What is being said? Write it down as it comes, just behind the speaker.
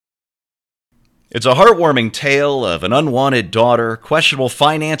It's a heartwarming tale of an unwanted daughter, questionable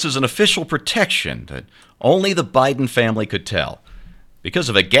finances, and official protection that only the Biden family could tell because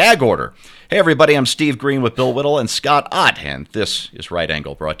of a gag order. Hey, everybody, I'm Steve Green with Bill Whittle and Scott Ott, and this is Right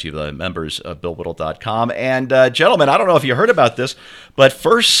Angle, brought to you by the members of BillWhittle.com. And, gentlemen, I don't know if you heard about this, but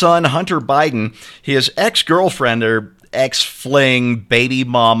first son Hunter Biden, his ex-girlfriend, or ex-fling baby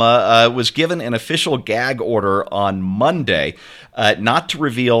mama, was given an official gag order on Monday not to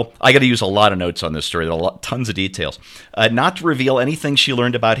reveal, I got to use a lot of notes on this story, there are tons of details, not to reveal anything she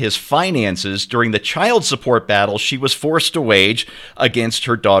learned about his finances during the child support battle she was forced to wage against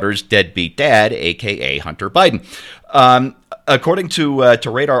her daughter's deadbeat dad, a.k.a. Hunter Biden. According to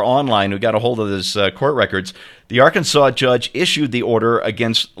Radar Online, who got a hold of his court records, the Arkansas judge issued the order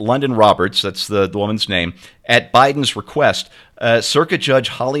against London Roberts, that's the woman's name, at Biden's request. Circuit Judge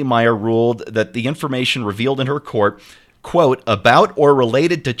Holly Meyer ruled that the information revealed in her court, quote, about or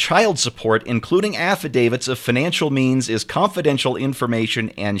related to child support, including affidavits of financial means, is confidential information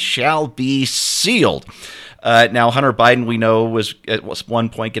and shall be sealed. Now, Hunter Biden, we know, was at one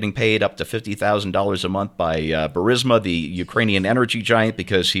point getting paid up to $50,000 a month by Burisma, the Ukrainian energy giant,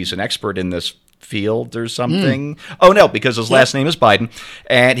 because he's an expert in this field or something. Oh, no, because his last name is Biden.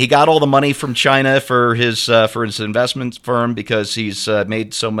 And he got all the money from China for his investment firm because he's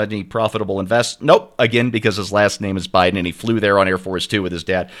made so many profitable invests. Nope, again, because his last name is Biden, and he flew there on Air Force Two with his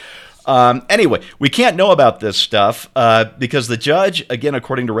dad. Anyway, we can't know about this stuff because the judge, again,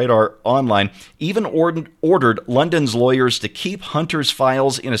 according to Radar Online, even ordered London's lawyers to keep Hunter's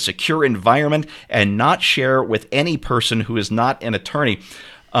files in a secure environment and not share with any person who is not an attorney.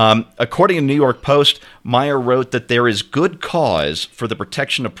 According to New York Post, Meyer wrote that there is good cause for the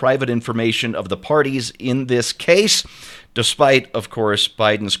protection of private information of the parties in this case, despite, of course,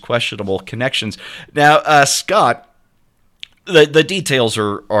 Biden's questionable connections. Now, Scott, the details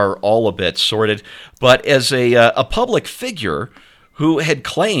are all a bit sordid, but as a public figure who had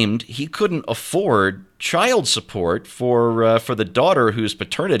claimed he couldn't afford child support for the daughter whose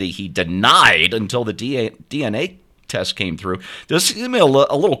paternity he denied until the DNA test came through, does it seem a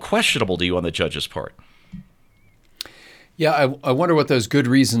little questionable to you on the judge's part? Yeah, I wonder what those good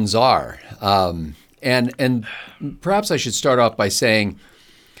reasons are. And perhaps I should start off by saying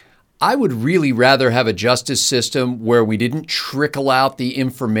I would really rather have a justice system where we didn't trickle out the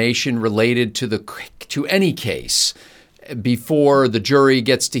information related to any case before the jury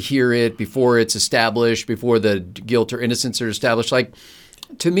gets to hear it, before it's established, before the guilt or innocence are established. Like,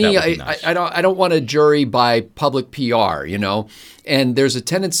 to me, nice. I don't want a jury by public PR, you know, and there's a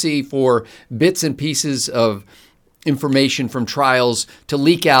tendency for bits and pieces of information from trials to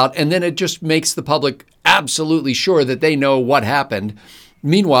leak out, and then it just makes the public absolutely sure that they know what happened.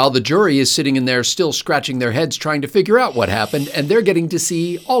 Meanwhile, the jury is sitting in there still scratching their heads trying to figure out what happened, and they're getting to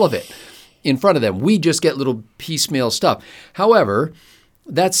see all of it in front of them. We just get little piecemeal stuff. However,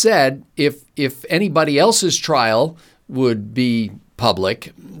 that said, if anybody else's trial would be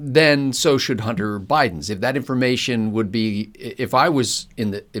public, then so should Hunter Biden's. If that information would be, if I was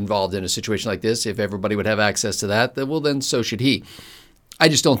involved in a situation like this, if everybody would have access to that, then so should he. I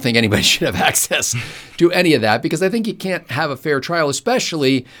just don't think anybody should have access to any of that, because I think you can't have a fair trial,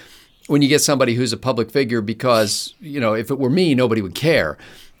 especially when you get somebody who's a public figure, because, you know, if it were me, nobody would care.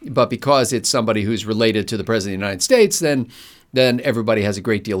 But because it's somebody who's related to the President of the United States, then everybody has a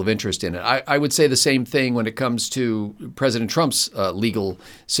great deal of interest in it. I would say the same thing when it comes to President Trump's legal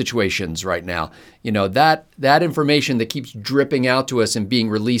situations right now. You know, that information that keeps dripping out to us and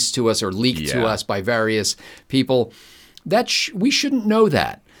being released to us or leaked to us by various people, we shouldn't know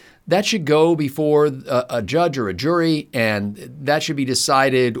that. That should go before a judge or a jury, and that should be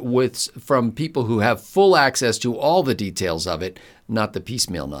decided from people who have full access to all the details of it, not the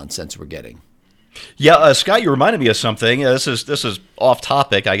piecemeal nonsense we're getting. Yeah, Scott, you reminded me of something. This is off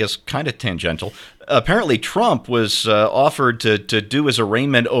topic, I guess, kind of tangential. Apparently, Trump was offered to do his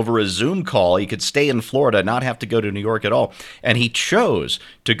arraignment over a Zoom call. He could stay in Florida, not have to go to New York at all. And he chose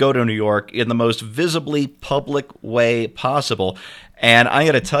to go to New York in the most visibly public way possible. And I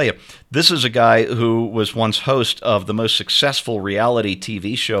got to tell you, this is a guy who was once host of the most successful reality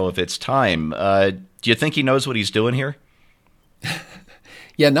TV show of its time. Do you think he knows what he's doing here?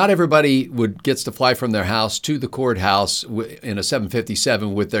 Yeah, not everybody gets to fly from their house to the courthouse in a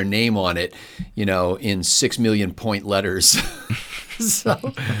 757 with their name on it, you know, in 6 million point letters. So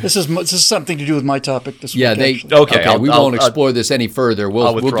this is something to do with my topic this week. Yeah, okay. We won't explore this any further.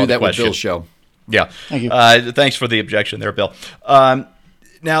 We'll do that with Bill's show. Yeah. Thank you. Thanks for the objection there, Bill.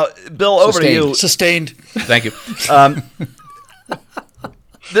 Now, Bill, over to you. Sustained. Thank you.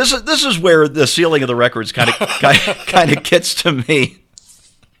 This is where the sealing of the records kind of gets to me.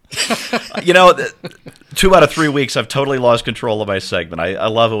 You know, 2 out of 3 weeks, I've totally lost control of my segment. I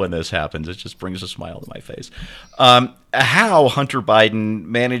love it when this happens. It just brings a smile to my face. How Hunter Biden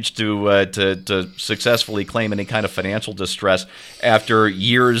managed to successfully claim any kind of financial distress after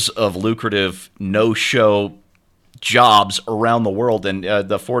years of lucrative no-show jobs around the world and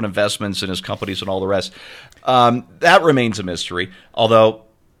the foreign investments in his companies and all the rest, that remains a mystery. Although,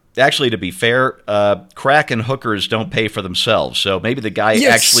 actually, to be fair, crack and hookers don't pay for themselves. So maybe the guy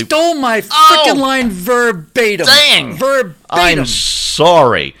actually stole my freaking line verbatim. Dang! Verbatim. I'm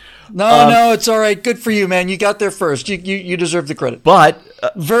sorry. No, it's all right. Good for you, man. You got there first. You deserve the credit. But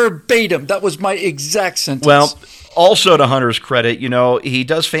verbatim. That was my exact sentence. well, also to Hunter's credit, you know, he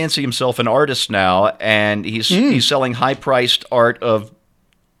does fancy himself an artist now, and he's selling high-priced art of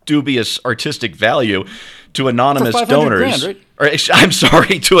dubious artistic value to anonymous for $500 donors. grand, right? Or, I'm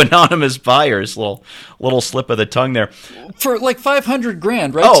sorry, to anonymous buyers. Little slip of the tongue there. For like $500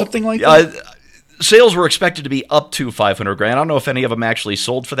 grand, right? Something like that. Sales were expected to be up to $500 grand. I don't know if any of them actually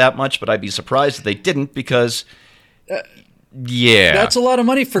sold for that much, but I'd be surprised if they didn't because, yeah. That's a lot of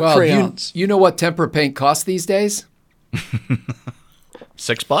money for crayons. You know what tempera paint costs these days?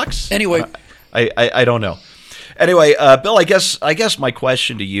 $6? Anyway. I don't know. Anyway, Bill, I guess my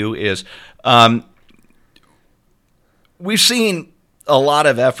question to you is, we've seen a lot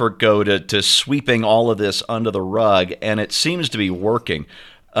of effort go to sweeping all of this under the rug, and it seems to be working.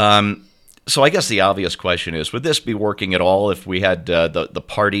 So I guess the obvious question is, would this be working at all if we had the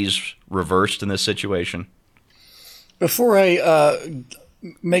parties reversed in this situation? Before I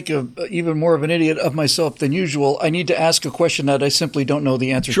make even more of an idiot of myself than usual, I need to ask a question that I simply don't know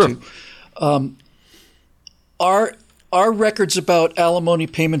the answer to. Are records about alimony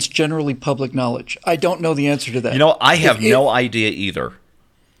payments generally public knowledge? I don't know the answer to that. You know, I have no idea either.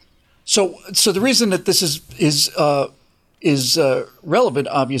 So the reason that this is relevant,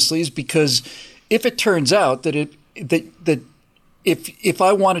 obviously, is because if it turns out that if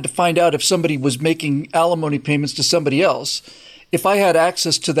I wanted to find out if somebody was making alimony payments to somebody else, if I had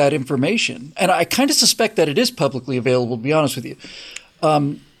access to that information, and I kind of suspect that it is publicly available, to be honest with you,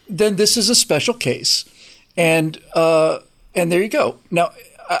 then this is a special case. And there you go. Now,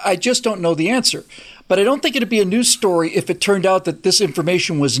 I just don't know the answer. But I don't think it'd be a news story if it turned out that this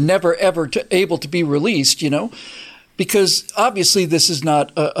information was never, ever able to be released, you know, because obviously this is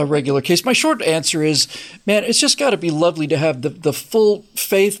not a regular case. My short answer is, man, it's just got to be lovely to have the full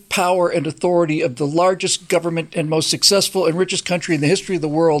faith, power, and authority of the largest government and most successful and richest country in the history of the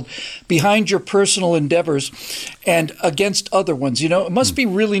world behind your personal endeavors and against other ones. You know, it must be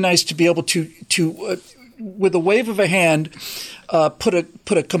really nice to be able to with a wave of a hand, put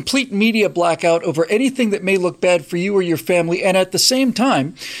a complete media blackout over anything that may look bad for you or your family, and at the same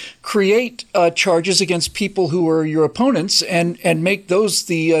time, create charges against people who are your opponents and make those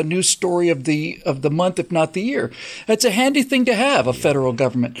the news story of the month, if not the year. It's a handy thing to have, a federal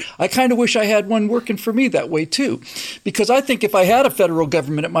government. I kind of wish I had one working for me that way too, because I think if I had a federal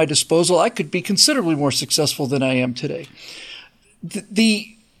government at my disposal, I could be considerably more successful than I am today.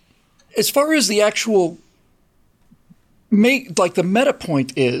 As far as the actual the meta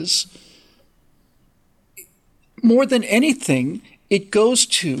point is, more than anything, it goes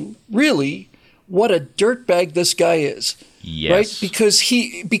to really what a dirtbag this guy is. Yes. Right?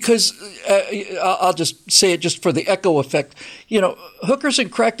 Because I'll just say it just for the echo effect. You know, hookers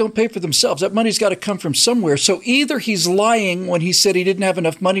and crack don't pay for themselves. That money's got to come from somewhere. So either he's lying when he said he didn't have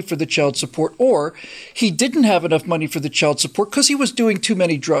enough money for the child support, or he didn't have enough money for the child support because he was doing too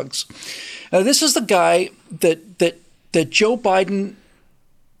many drugs. Now, this is the guy that Joe Biden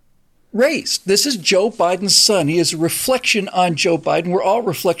raised. This is Joe Biden's son. He is a reflection on Joe Biden. We're all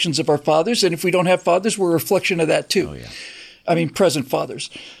reflections of our fathers, and if we don't have fathers, we're a reflection of that too. Oh, yeah. I mean, present fathers.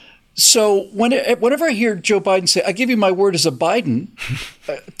 So whenever I hear Joe Biden say, "I give you my word as a Biden,"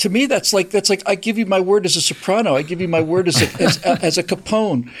 to me that's like I give you my word as a Soprano. I give you my word as a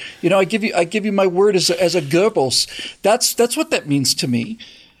Capone. You know, I give you my word as a Goebbels. That's what that means to me,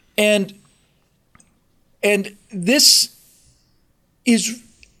 and this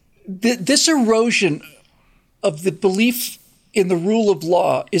erosion of the belief in the rule of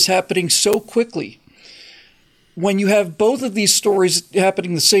law is happening so quickly. When you have both of these stories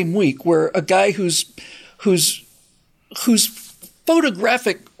happening the same week, where a guy whose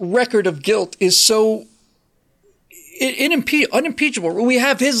photographic record of guilt is so unimpeachable. We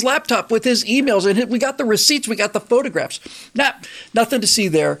have his laptop with his emails, and we got the receipts, we got the photographs. Nothing to see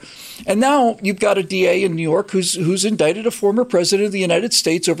there. And now you've got a DA in New York who's indicted a former president of the United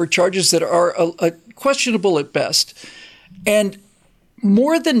States over charges that are questionable at best. And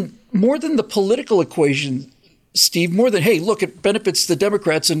more than the political equation Steve, more than, hey, look, it benefits the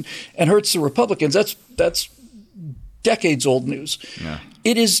Democrats and hurts the Republicans. That's decades old news. Yeah.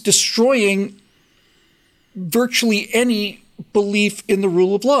 It is destroying virtually any belief in the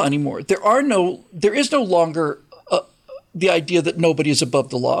rule of law anymore. There is no longer the idea that nobody is above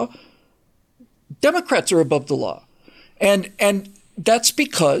the law. Democrats are above the law. And that's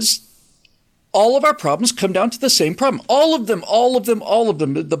because all of our problems come down to the same problem. All of them.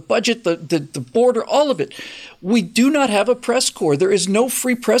 The budget, the border, all of it. We do not have a press corps. There is no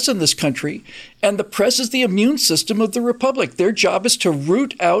free press in this country. And the press is the immune system of the republic. Their job is to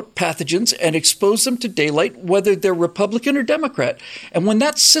root out pathogens and expose them to daylight, whether they're Republican or Democrat. And when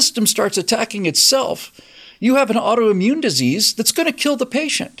that system starts attacking itself, you have an autoimmune disease that's going to kill the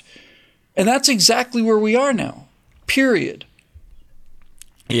patient. And that's exactly where we are now, period.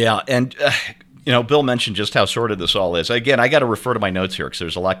 Yeah, and Bill mentioned just how sordid this all is. Again, I got to refer to my notes here because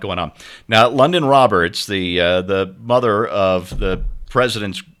there's a lot going on. Now, London Roberts, the mother of the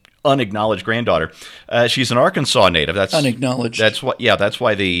president's unacknowledged granddaughter, she's an Arkansas native. That's unacknowledged. That's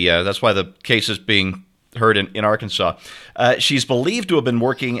why the case is being heard in Arkansas. She's believed to have been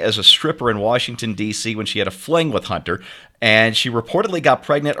working as a stripper in Washington, D.C. when she had a fling with Hunter, and she reportedly got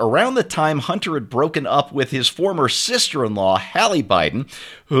pregnant around the time Hunter had broken up with his former sister-in-law, Hallie Biden,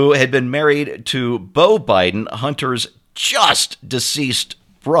 who had been married to Beau Biden, Hunter's just deceased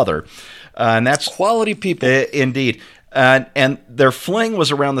brother. And that's quality people. Indeed. And their fling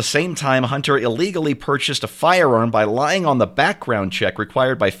was around the same time Hunter illegally purchased a firearm by lying on the background check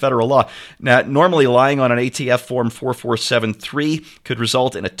required by federal law. Now, normally lying on an ATF Form 4473 could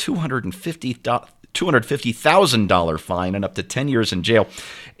result in a $250,000 fine and up to 10 years in jail.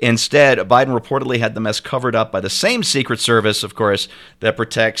 Instead, Biden reportedly had the mess covered up by the same Secret Service, of course, that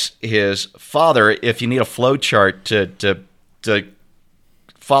protects his father. If you need a flow chart to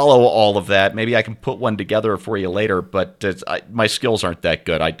follow all of that, maybe I can put one together for you later, but my skills aren't that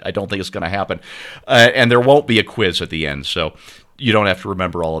good. I don't think it's going to happen. And there won't be a quiz at the end, so you don't have to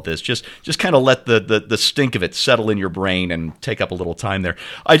remember all of this. Just kind of let the stink of it settle in your brain and take up a little time there.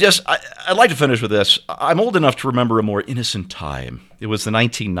 I'd like to finish with this. I'm old enough to remember a more innocent time. It was the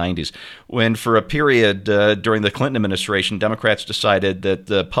 1990s when, for a period during the Clinton administration, Democrats decided that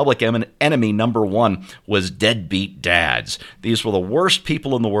the public enemy number one was deadbeat dads. These were the worst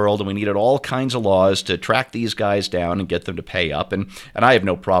people in the world, and we needed all kinds of laws to track these guys down and get them to pay up. And I have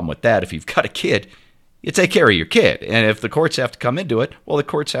no problem with that. If you've got a kid, you take care of your kid. And if the courts have to come into it, well, the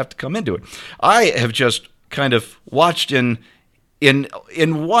courts have to come into it. I have just kind of watched in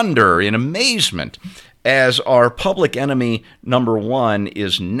wonder, in amazement, as our public enemy number one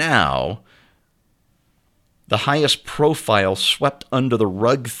is now the highest profile swept under the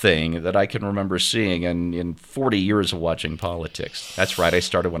rug thing that I can remember seeing in 40 years of watching politics. That's right, I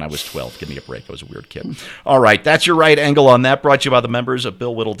started when I was 12. Give me a break, I was a weird kid. All right, that's your right angle on that, brought to you by the members of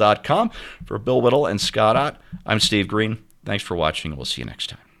BillWhittle.com. For Bill Whittle and Scott Ott, I'm Steve Green. Thanks for watching, and we'll see you next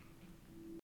time.